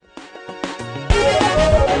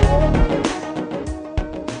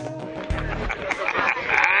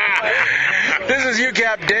is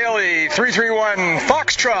UCAP Daily 331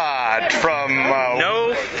 Foxtrot from...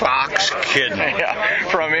 no Fox kidding. Yeah,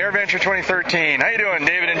 from AirVenture 2013. How you doing?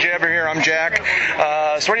 David and Jeb are here. I'm Jack.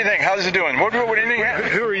 So what do you think? How's it doing? What do you think?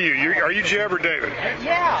 Who are you? Are you Jeb or David?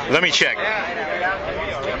 Yeah. Let me check.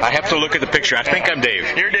 I have to look at the picture. I think I'm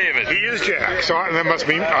Dave. You're David. He is Jack. So that must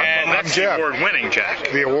mean And I'm that's Jeb. the award-winning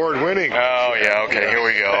Jack. The award-winning. Oh, yeah. Okay, here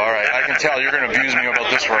we go. All right. I can tell you're going to abuse me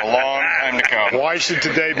about this for a long time to come. Why should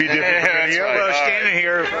today be different than any That's right. other? Well, standing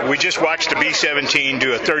here, we just watched the B-17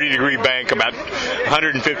 do a 30-degree bank about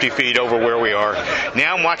 150 feet over where we are.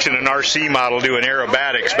 Now I'm watching an RC model doing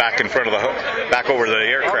aerobatics back over the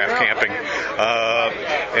aircraft camping.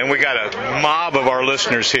 And we got a mob of our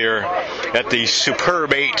listeners here at the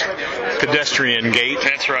Superb 8 pedestrian gate.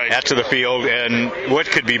 That's right. Out to the field, and what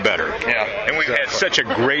could be better? Yeah. And we've had such a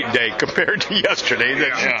great day compared to yesterday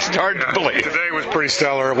that it's hard to believe. Today was pretty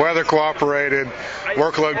stellar. Weather cooperated.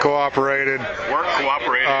 Workload cooperated. Work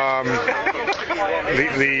cooperated.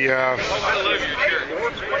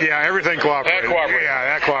 Everything cooperated. That cooperated. Yeah,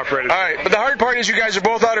 that cooperated. All right, but the hard part is you guys are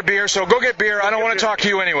both out of beer, so go get beer. I don't want to talk to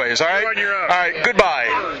you anyways, all right? You're on your own. All right, goodbye.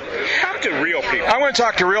 Talk to real people. I want to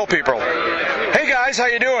talk to real people. Hey guys, how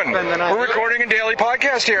you doing? We're recording a daily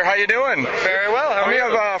podcast here. How you doing? Very well. How are We you?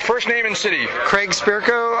 have first name and city. Craig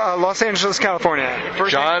Spirko, Los Angeles, California.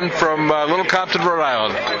 John from Little Compton, Rhode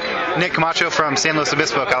Island. Nick Camacho from San Luis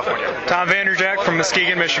Obispo, California. Tom Vanderjack from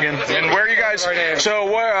Muskegon, Michigan. And where are you guys? So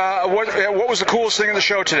what was the coolest thing in the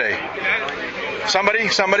show today? Somebody?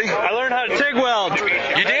 I learned how to TIG weld.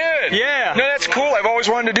 You did? Yeah. No, that's cool. I've always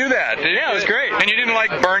wanted to do that. Yeah, it was great. And you didn't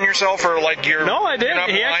burn yourself or you're No, I did. You're not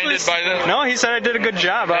He blinded actually, by the. No, he said I did a good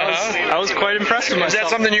job. I was quite impressed with Is myself. that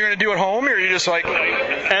something you're going to do at home, or are you just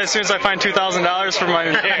As soon as I find $2,000 for my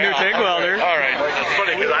new TIG welder. All right.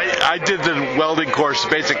 I did the welding course,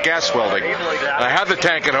 basic gas welding. I had the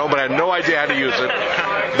tank at home, but I had no idea how to use it.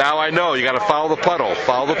 Now I know. You got to follow the puddle.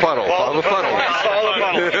 Follow the puddle. Follow the puddle.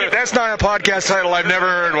 That's not a podcast title. I've never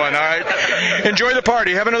heard one. All right. Enjoy the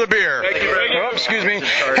party. Have another beer. Thank you very much. Oh, excuse me.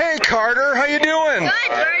 Hey, Carter. How you doing?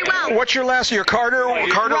 Good, very well. What's your last year? Carter Rowe.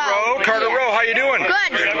 Carter Rowe. How you doing?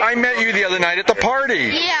 Good. I met you the other night at the party.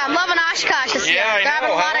 Yeah, I'm loving Oshkosh this year. Yeah, I They're having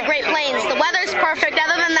know, a lot huh? of great planes. The weather's perfect,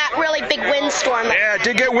 other than that really big windstorm. Yeah, it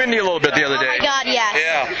did get windy a little bit the other Oh day. my God, yes.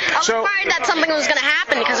 Yeah. I was So- worried that something was going to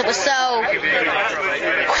happen because it was so. I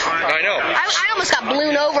know. I almost got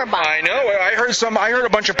blown over by. I know. I heard a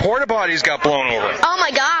bunch of porta potties got blown over. Oh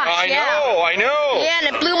my gosh. I know. Yeah,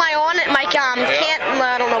 and it blew my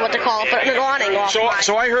I don't know what to call it, but an awning off.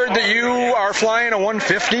 So I heard that you are flying a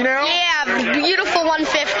 150 now. Yeah, beautiful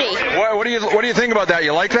 150. What do you think about that?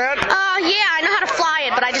 You like that? Yeah, I know how to fly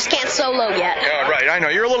it, but I just can't solo yet. Yeah, right. I know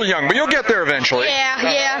you're a little young, but you'll get there eventually.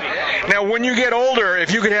 Yeah. Now, when you get older,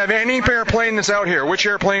 if you could have any airplane that's out here, which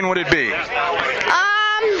airplane would it be?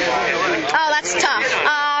 Oh, that's tough.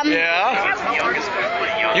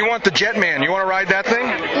 Yeah. You want the Jetman? You want to ride that thing?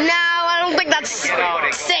 No, I don't think that's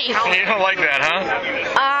safe. You don't like that,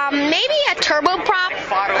 huh? Maybe a turboprop.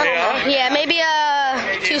 Yeah, maybe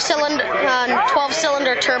a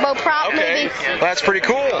 12-cylinder turboprop. Okay. Maybe. That's pretty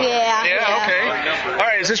cool. Yeah. Okay. All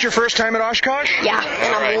right. Is this your first time at Oshkosh? Yeah,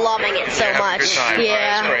 and I'm loving it so much. Good time.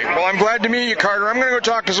 Yeah. That's great. Well, I'm glad to meet you, Carter. I'm going to go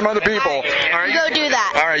talk to some other people. All right. You go do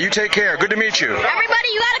that. All right. You take care. Good to meet you. Everybody,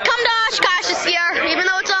 you got to come to Oshkosh this year, even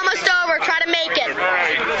though it's almost over. Try to make it. All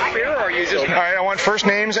right. I want first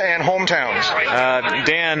names and hometowns.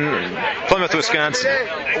 Dan, Plymouth, Wisconsin.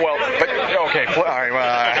 Well, but okay. All right.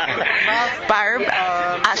 Barb,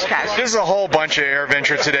 Oshkosh. This is a whole bunch of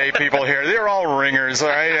AirVenture Today people here. They're all ringers. All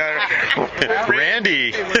right.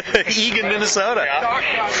 Randy, Eagan, Minnesota.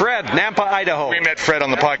 Fred, Nampa, Idaho. We met Fred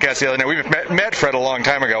on the podcast the other night. We've met Fred a long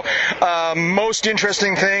time ago. Most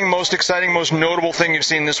interesting thing, most exciting, most notable thing you've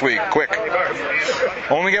seen this week? Quick.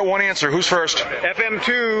 Only get one answer. Who's first?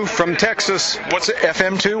 FM2 from Texas. What's it?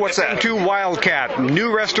 FM2? What's that? FM2 Wildcat,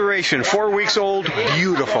 new restoration, 4 weeks old,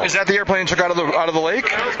 beautiful. Is that the airplane you took out of the lake?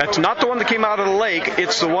 That's not the one that came out of the lake.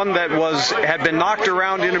 It's the one that had been knocked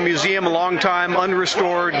around in a museum a long time,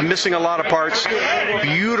 unrestored, missing a lot of parts.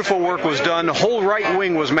 Beautiful work was done. The whole right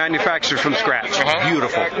wing was manufactured from scratch.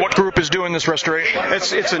 Beautiful. What group is doing this restoration?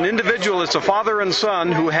 It's an individual. It's a father and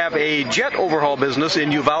son who have a jet overhaul business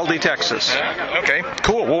in Uvalde, Texas. Okay,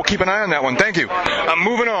 cool. We'll keep an eye on that one. Thank you.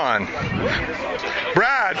 Moving on.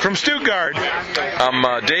 Brad from Stuttgart.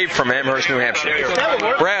 I'm Dave from Amherst, New Hampshire.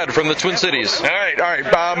 Brad from the Twin Cities. All right.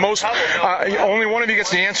 Only one of you gets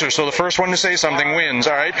the answer, so the first one to say something wins.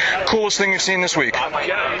 All right. Coolest thing you've seen this week?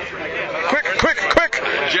 Quick.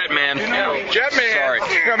 Jetman. Jetman. Sorry.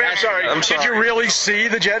 No, man, I'm sorry. Did you really see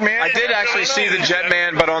the Jetman? I did actually see the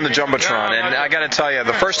Jetman, but on the Jumbotron, and I got to tell you,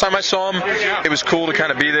 the first time I saw him, it was cool to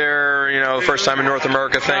kind of be there. The first time in North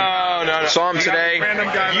America thing. No. Saw him today.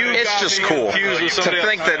 It's just cool to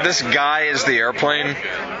think that this guy is the airplane.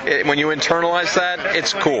 When you internalize that,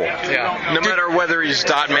 it's cool. Yeah. No matter whether he's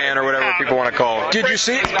Dot Man or whatever people want to call it. Did you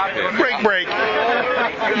see? Break.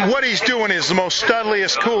 What he's doing is the most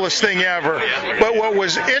studliest, coolest thing ever. But what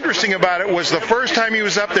was interesting about it was the first time he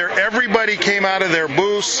was up there, everybody came out of their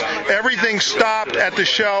booths, everything stopped at the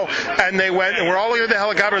show, and they went, and we're all looking at the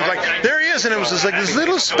helicopter. It was like, there he is, and it was just like this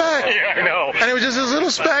little speck. Yeah, I know. And it was just this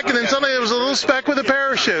little speck, and then suddenly there was a little speck with a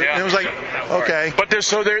parachute. Yeah. And it was like, okay. But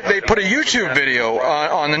they put a YouTube video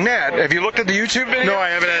on the net. Have you looked at the YouTube video? No, I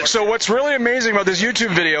haven't. So what's really amazing about this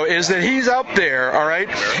YouTube video is that he's up there, all right,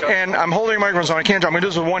 and I'm holding a microphone so I can't talk. I'm going to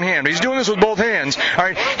do this with one hand, but he's doing this with both hands, all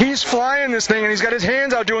right. He's flying this thing, and he's got his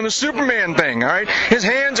hands out doing the Superman thing, all right. His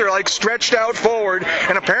hands are like stretched out forward,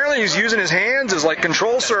 and apparently he's using his hands as like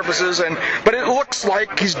control surfaces, but it looks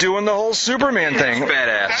like he's doing the whole Superman thing. It's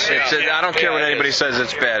badass. I don't care what anybody says,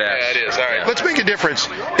 it's badass. Yeah, it is. All right. Let's make a difference.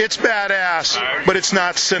 It's badass, but it's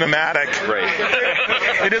not cinematic.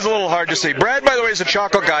 Right. It is a little hard to see. Brad, by the way, is a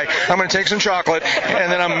chocolate guy. I'm going to take some chocolate,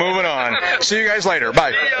 and then I'm moving on. See you guys later.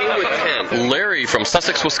 Bye. Larry from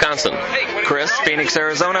Sussex, Wisconsin. Chris, Phoenix,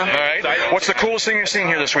 Arizona. All right. What's the coolest thing you've seen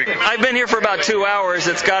here this week? I've been here for about 2 hours.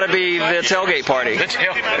 It's got to be the tailgate party.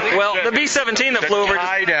 Well, the B-17 that flew over.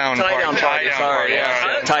 Tie-down party. Sorry,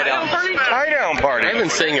 yeah. Tie-down. Tie-down party. I've been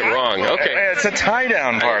saying it wrong. Okay. It's a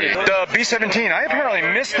tie-down party. The B-17. I apparently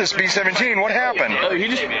missed this B-17. What happened? Oh, he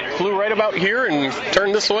just flew right about here and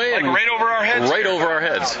turned this way. Like right over our heads? Right over our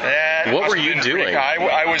heads. What were you doing?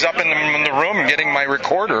 I was up in the room getting my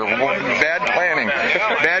recorder. Bad planning.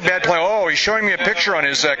 Bad plan. Oh, he's showing me a picture on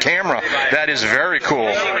his camera. That is very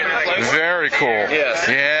cool. Very cool. Yes.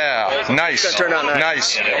 Yeah. Nice. Turned out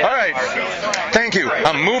nice. All right. Thank you.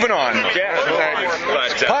 I'm moving on.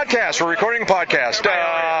 Podcast. We're recording a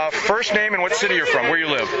podcast. First name and what city you're from. Where you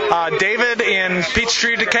live? David in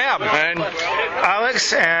Peachtree, DeKalb. And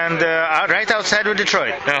Alex, and right outside of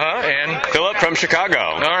Detroit. And Philip from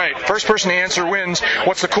Chicago. all right. First person to answer wins.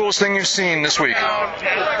 What's the coolest thing you've seen this week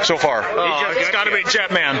so far? It's got to be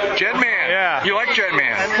Jetman. Jetman. Yeah. You like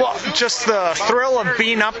Jetman? Well, just the thrill of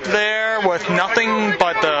being up there with nothing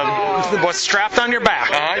but what's strapped on your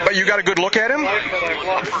back. But you got a good look at him?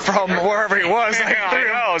 From wherever he was, like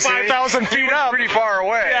 5,000 feet up. Pretty far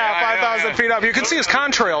away. Yeah, 5,000 feet up. You could see his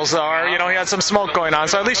contrails, though. He had some smoke going on,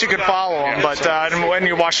 so at least you could follow him. But when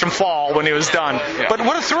you watched him fall when he was done. Yeah. But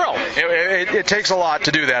what a thrill. It takes a lot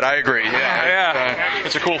to do that. I agree. Yeah.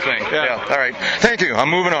 It's a cool thing. Yeah. All right. Thank you. I'm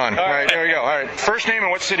moving on. All right. There we go. All right. First name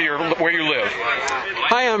and what city or where you live?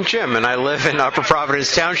 Hi, I'm Jim, and I live in Upper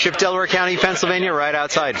Providence Township, Delaware County, Pennsylvania, right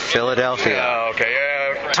outside Philadelphia.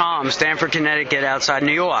 Okay. Tom, Stamford, Connecticut, outside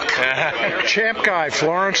New York. Champ Guy,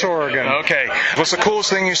 Florence, Oregon. Okay. What's the coolest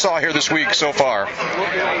thing you saw here this week so far?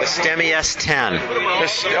 The STEMI S10.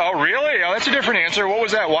 Oh, really? Oh, that's a different answer. What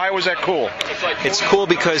was that? Why was that cool? It's cool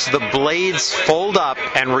because the blades fold up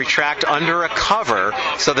and retract under a cover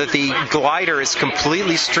so that the glider is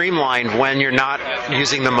completely streamlined when you're not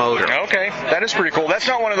using the motor. Okay. That is pretty cool. That's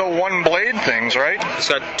not one of the one blade things, right? It's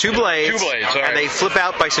got two blades. All right. And they flip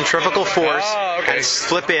out by centrifugal force. Okay. And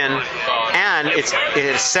flip in. And it's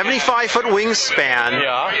 75-foot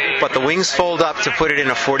wingspan, but the wings fold up to put it in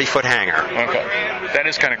a 40-foot hangar. Okay. That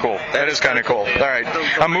is kind of cool. That is kind of cool. All right.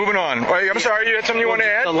 I'm moving on. I'm sorry, you had something you want to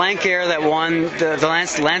add? The Lancair that won, the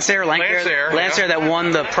Lancair that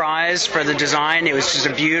won the prize for the design. It was just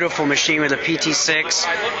a beautiful machine with a PT6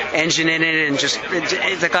 engine in it, and just it's a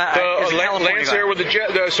Lancair with the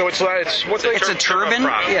jet. So it's what's it's a turbine.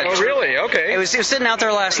 Yeah. Oh, really? Okay. It was sitting out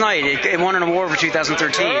there last night. It won an award for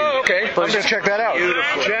 2013. Oh, okay. I'm going to check that out.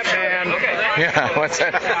 Jetman. Yeah, what's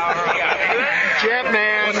that?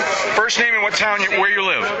 Jetman. First name and what town, where you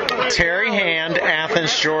live? Terry Hand,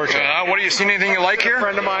 Athens, Georgia. What do you seen anything you like here?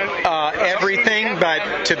 Friend of mine. Everything,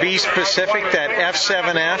 but to be specific, that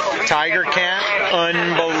F7F Tiger Cat,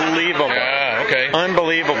 unbelievable. Yeah, okay.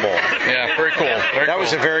 Unbelievable. Yeah, very cool. That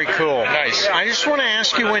was a very cool. Nice. I just want to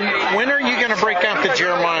ask you, when are you going to break out the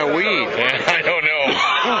Jeremiah weed? I don't know.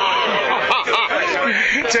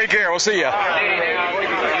 Take care. We'll see ya.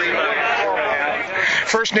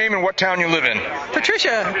 First name and what town you live in?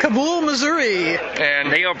 Patricia, Kabul, Missouri. And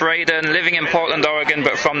Leo Braden, living in Portland, Oregon,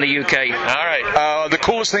 but from the UK. All right. The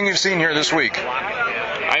coolest thing you've seen here this week?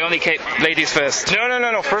 I only came ladies first.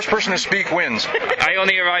 No. First person to speak wins. I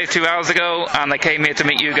only arrived 2 hours ago, and I came here to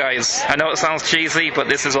meet you guys. I know it sounds cheesy, but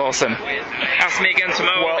this is awesome. Ask me again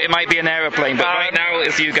tomorrow. Well, it might be an aeroplane, but right now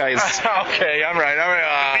it's you guys. Okay, I'm right.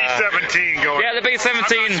 B-17 going. Yeah, the B-17.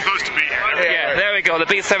 I'm supposed to be here. Yeah, there we go. The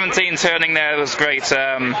B-17 turning there was great.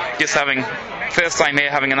 Just having first time here,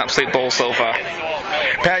 having an absolute ball so far.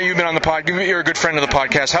 Pat, you've been on the pod. You're a good friend of the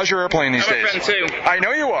podcast. How's your airplane these days? I'm a friend too. I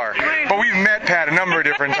know you are, but we've met Pat a number of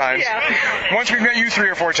different times. Yeah. Once we've met you 3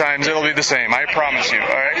 or 4 times, it'll be the same. I promise you. All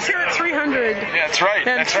right. It's here at 300. Yeah, that's right.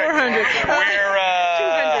 And that's 400.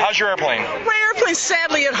 Right. How's your airplane? My airplane's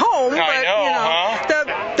sadly at home,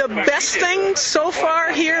 but the best thing so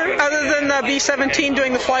far here, other than the B-17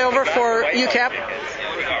 doing the flyover for UCAP,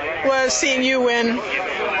 was seeing you win.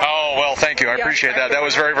 Oh, well, thank you. I appreciate that. That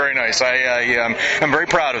was very, very nice. I'm very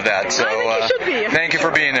proud of that. So, I think you should be. Thank you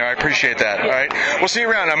for being there. I appreciate that. All right. We'll see you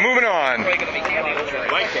around. I'm moving on.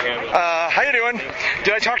 How you doing?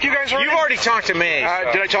 Did I talk to you guys already? You've already talked to me.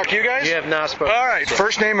 Did I talk to you guys? You have not spoken. All right.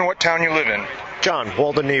 First name and what town you live in? John,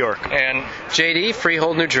 Walden, New York. And JD,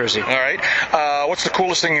 Freehold, New Jersey. All right. What's the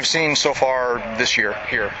coolest thing you've seen so far this year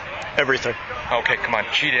here? Everything. Okay, come on.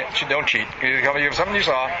 Cheat it. Don't cheat. You have something you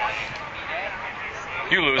saw.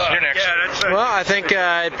 You lose. You're next. Well, I think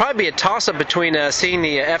it'd probably be a toss-up between seeing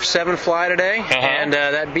the F-7 fly today and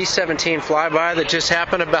that B-17 flyby that just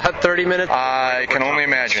happened about 30 minutes. I can only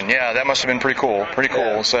imagine. Yeah, that must have been pretty cool.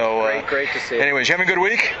 Yeah, so great to see. Anyways, you having a good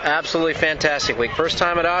week? Absolutely fantastic week. First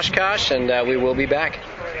time at Oshkosh, and we will be back.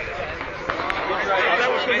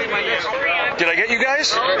 Did I get you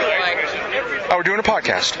guys? Oh, we're doing a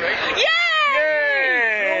podcast.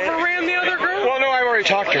 Overran the other girl? Well, no, I've already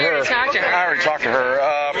talked to her. I already talked to her.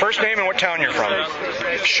 First name and what town you're from?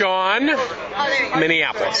 Sean,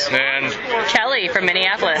 Minneapolis. And Kelly from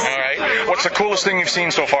Minneapolis. All right. What's the coolest thing you've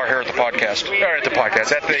seen so far here at the podcast? Or at the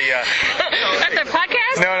podcast? At the At the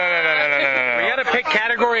podcast? No. We got to pick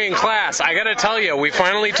category in class. I got to tell you, we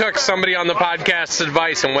finally took somebody on the podcast's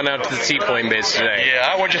advice and went out to the seaplane base today.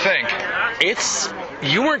 Yeah, what'd you think?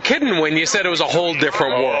 You weren't kidding when you said it was a whole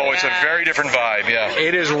different world. Oh, it's a very different vibe, yeah.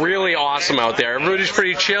 It is really awesome out there. Everybody's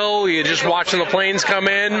pretty chill. You're just watching the planes come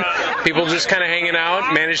in. People just kind of hanging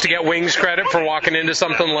out. Managed to get Wings credit for walking into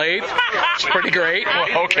something late. It's pretty great.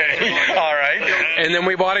 Well, okay, all right. And then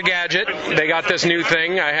we bought a gadget. They got this new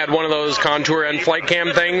thing. I had one of those Contour and flight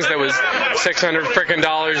cam things that was $600 frickin'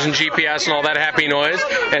 in GPS and all that happy noise.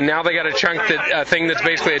 And now they got a thing that's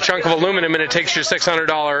basically a chunk of aluminum, and it takes your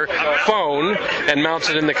 $600 phone and mounts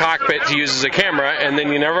it in the cockpit to use as a camera, and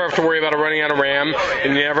then you never have to worry about it running out of RAM,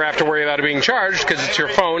 and you never have to worry about it being charged because it's your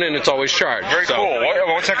phone and it's always charged. Very cool.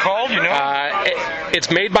 What's that called? You know? It's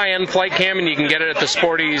made by N-Flight Cam, and you can get it at the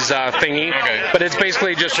Sporties thingy. Okay. But it's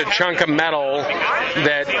basically just a chunk of metal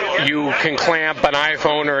that you can clamp an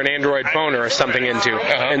iPhone or an Android phone or something into.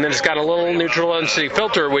 And then it's got a little neutral density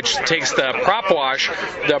filter, which takes the prop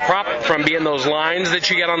from being those lines that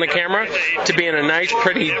you get on the camera to being a nice,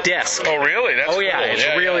 pretty disc. Oh, really? That's cool. It's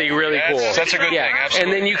really cool. That's a good thing, absolutely.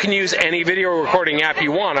 And then you can use any video recording app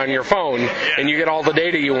you want on your phone, and you get all the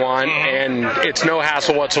data you want, and it's no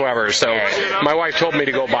hassle whatsoever. So my wife told me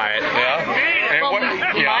to go buy it. Yeah. And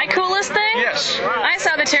my coolest thing? Yes. I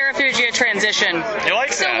saw the Terrafugia transition. You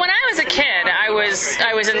like so that? when I was a kid, it was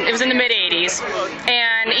in the mid '80s,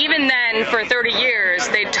 and even then, for 30 years,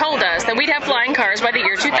 they told us that we'd have flying cars by the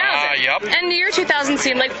year 2000. Yep. And the year 2000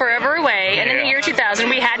 seemed like forever away, and in the year 2000,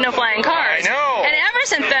 we had no flying cars. I know. And ever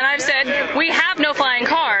since then, I've said, we have no flying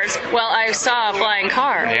cars. Well, I saw a flying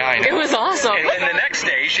car. Yeah, I know. It was awesome. And then the next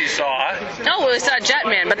day, she saw... No, we saw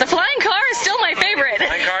Jetman, but the flying car is still my favorite.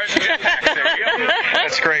 Flying cars and jetpacks. There you go.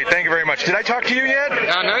 That's great. Thank you very much. Did I talk to you yet?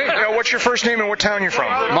 No. What's your first name and what town you're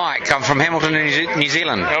from? Mike, I'm from Hamilton, New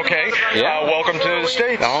Zealand. Okay. Yeah. Welcome to the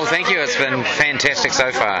States. Oh, thank you. It's been fantastic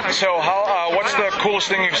so far. So, what's the coolest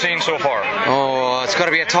thing you've seen so far? Oh, it's got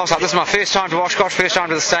to be a toss-up. This is my first time to Oshkosh, first time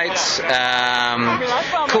to the States.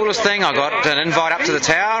 Coolest thing, I got an invite up to the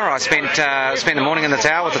tower. I spent the morning in the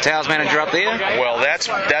tower with the towers manager up there. Well, that's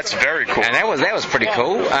very cool. And that was pretty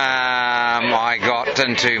cool. I got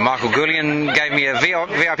into Michael Goulian gave me a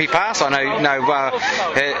VIP pass. I know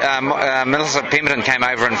Melissa Pemberton came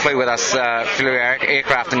over and flew with us, flew our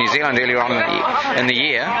aircraft in New Zealand earlier on in the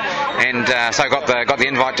year, and so got the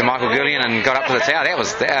invite to Michael Goulian and got up to the tower. That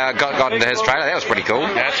was got into his trailer. That was pretty cool.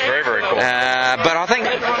 That's very, very cool. But I think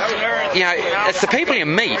it's the people you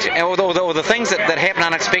meet, or the things that happen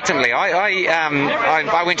unexpectedly.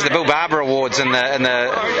 I went to the Bill Barber Awards in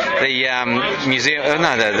the museum.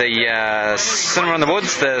 The Cinema in the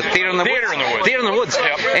Woods, the Theatre in the Woods.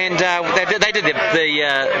 kids, and they did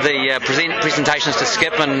the presentations to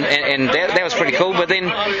Skip, and that was pretty cool. But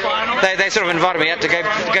then they sort of invited me out to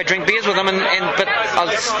go drink beers with them, but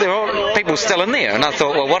there were all people still in there, and I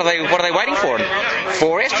thought, well, what are they waiting for? And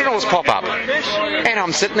 4 astronauts pop up, and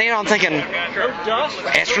I'm sitting there, and I'm thinking,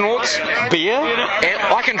 astronauts, beer?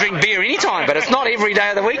 I can drink beer anytime, but it's not every day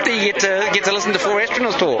of the week that you get to listen to 4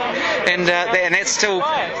 astronauts talk, and that's still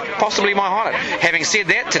possibly my highlight. Having said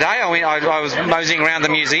that, today I was moseying around the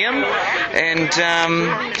museum, and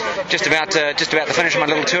just about to finish my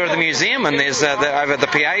little tour of the museum, and there's over the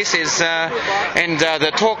PA says,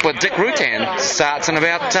 the talk with Dick Rutan starts in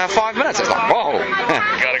about 5 minutes. It's like, whoa,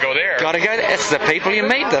 Gotta go there. Gotta go. It's the people you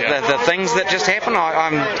meet, the things that just happen.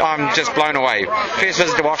 I'm just blown away. First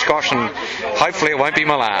visit to Oshkosh, and hopefully it won't be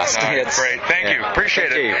my last. It's great. Thank you.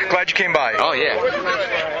 Appreciate it. Glad you came by. Oh yeah.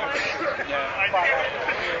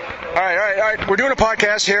 All right. We're doing a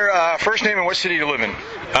podcast here. First name and what city do you live in?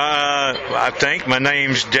 I think my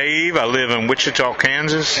name's Dave. I live in Wichita,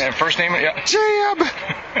 Kansas. And first name? Yeah. Jeb.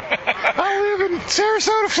 I live in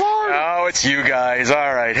Sarasota, Florida. Oh, it's you guys.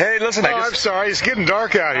 All right. Hey, listen. I'm sorry. It's getting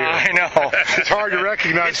dark out here. I know. It's hard to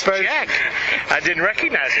recognize faces. Jack. I didn't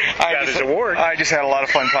recognize him. He got his award. I just had a lot of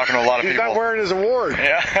fun talking to a lot of people. He's not wearing his award.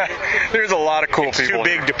 Yeah. There's a lot of cool people. Too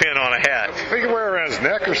big to pin on a hat. He can wear it around his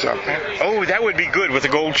neck or something. Oh, that would be good with a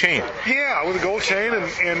gold chain. Yeah, with a gold chain and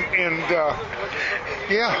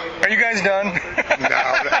yeah. Are you guys done?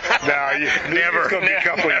 No, never. It's going to be a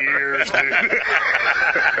couple of years, dude.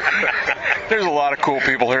 There's a lot of cool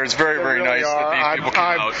people here. It's very, very nice that these people came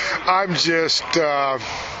out. I'm just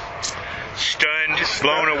stunned,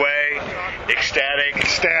 blown away, ecstatic.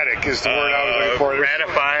 Ecstatic is the word I was looking for.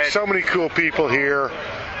 Gratified. So many cool people here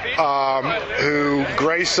who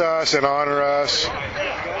grace us and honor us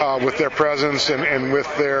with their presence and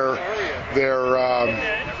with their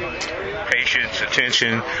patience,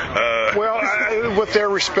 attention. With their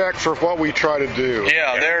respect for what we try to do.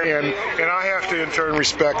 Yeah, and I have to in turn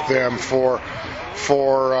respect them for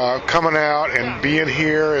coming out and being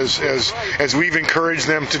here as we've encouraged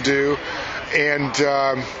them to do, and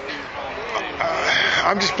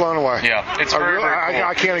I'm just blown away. Yeah, it's very cool.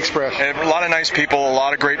 I can't express. A lot of nice people, a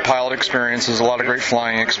lot of great pilot experiences, a lot of great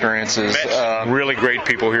flying experiences. Really great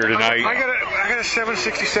people here tonight. I got a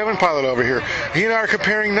 767 pilot over here. He and I are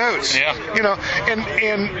comparing notes. Yeah. You know,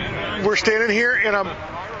 and we're standing here, and a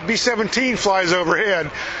B-17 flies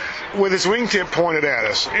overhead with its wingtip pointed at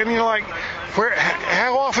us, and you're like,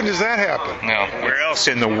 how often does that happen? No. Where else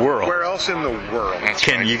in the world? Where else in the world?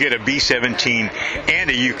 Can you get a B-17 and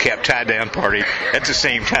a UCAP tie-down party at the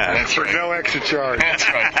same time? That's for no extra charge. That's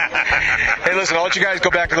right. Hey, listen, I'll let you guys go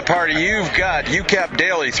back to the party. You've got UCAP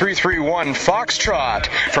Daily 331 Foxtrot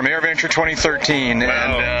from AirVenture 2013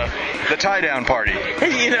 and the tie-down party.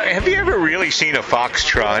 Hey, have you ever really seen a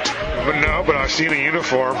Foxtrot? No, but I've seen a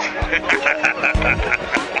uniform.